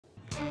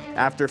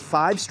After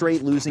 5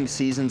 straight losing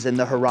seasons in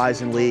the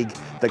Horizon League,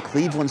 the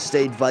Cleveland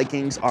State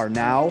Vikings are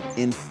now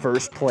in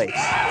first place.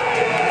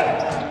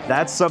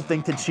 That's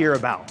something to cheer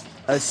about,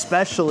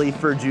 especially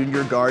for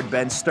junior guard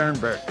Ben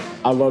Sternberg.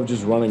 I love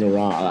just running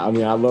around. I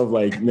mean, I love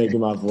like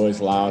making my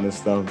voice loud and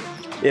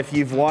stuff. If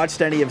you've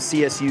watched any of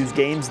CSU's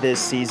games this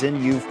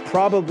season, you've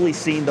probably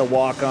seen the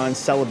walk-on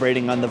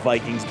celebrating on the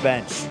Vikings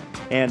bench,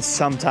 and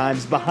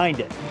sometimes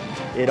behind it.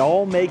 It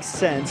all makes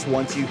sense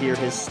once you hear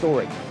his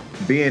story.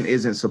 Ben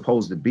isn't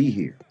supposed to be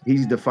here.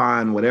 He's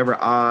defying whatever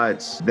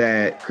odds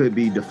that could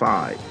be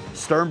defied.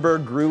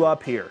 Sternberg grew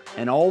up here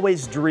and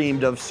always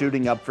dreamed of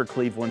suiting up for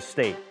Cleveland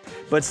State.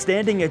 But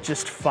standing at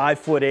just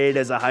 5'8"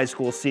 as a high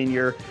school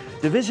senior,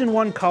 Division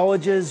I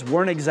colleges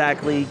weren't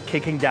exactly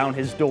kicking down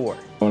his door.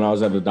 When I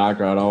was at the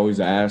doctor, I'd always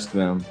ask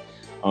them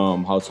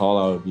how tall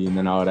I would be, and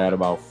then I would add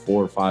about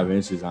 4 or 5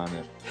 inches on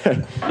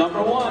it.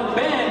 Number 1,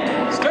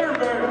 Ben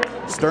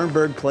Sternberg.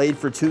 Sternberg played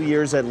for 2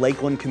 years at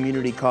Lakeland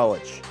Community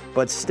College,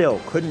 but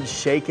still couldn't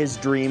shake his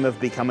dream of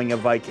becoming a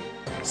Viking.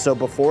 So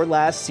before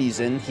last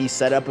season, he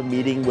set up a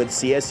meeting with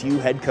CSU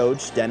head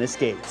coach Dennis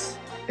Gates.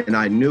 And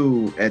I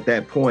knew at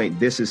that point,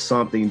 this is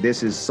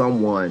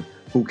someone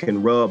who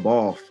can rub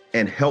off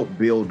and help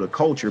build a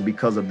culture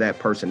because of that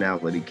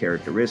personality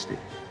characteristic.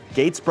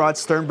 Gates brought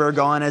Sternberg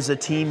on as a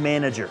team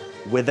manager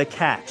with a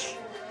catch.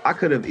 I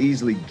could have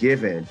easily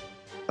given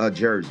a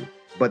jersey,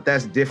 but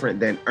that's different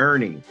than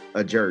earning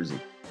a jersey.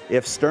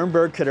 If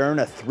Sternberg could earn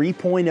a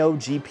 3.0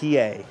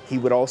 GPA, he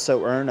would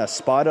also earn a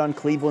spot on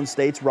Cleveland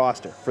State's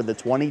roster for the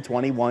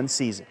 2021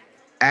 season.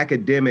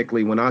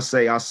 Academically, when I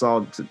say I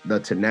saw the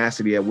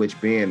tenacity at which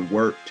Ben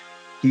worked,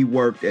 he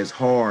worked as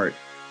hard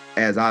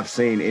as I've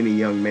seen any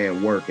young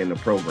man work in the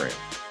program.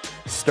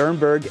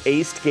 Sternberg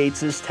aced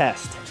Gates's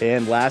test,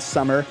 and last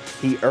summer,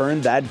 he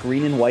earned that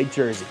green and white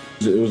jersey.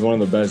 It was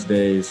one of the best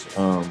days,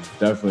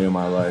 definitely in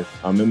my life.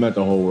 It meant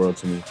the whole world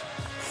to me.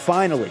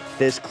 Finally,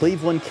 this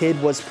Cleveland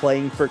kid was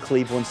playing for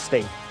Cleveland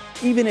State,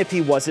 even if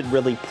he wasn't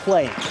really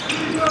playing.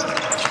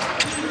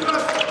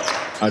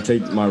 I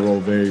take my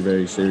role very,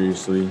 very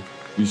seriously.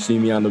 You see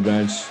me on the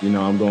bench,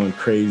 I'm going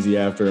crazy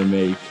after a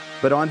make.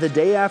 But on the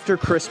day after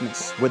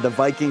Christmas, with the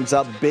Vikings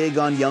up big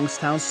on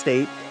Youngstown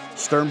State,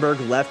 Sternberg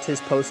left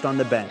his post on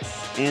the bench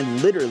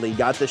and literally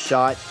got the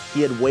shot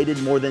he had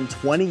waited more than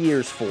 20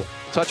 years for.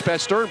 Touch by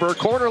Sternberg,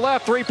 corner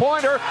left,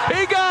 three-pointer.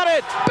 He got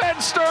it! Ben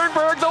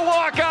Sternberg, the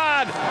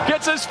walk-on,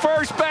 gets his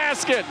first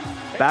basket.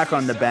 Back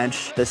on the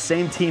bench, the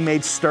same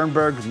teammates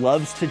Sternberg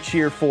loves to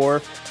cheer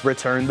for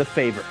returned the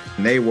favor.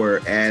 They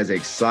were as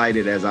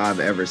excited as I've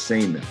ever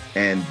seen them.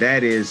 And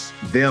that is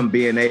them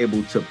being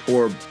able to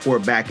pour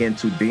back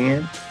into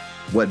Ben,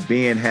 what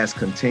Ben has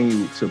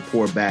continued to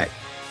pour back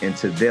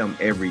into them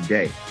every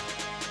day.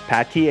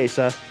 Pat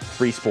Chiesa,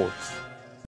 Free Sports.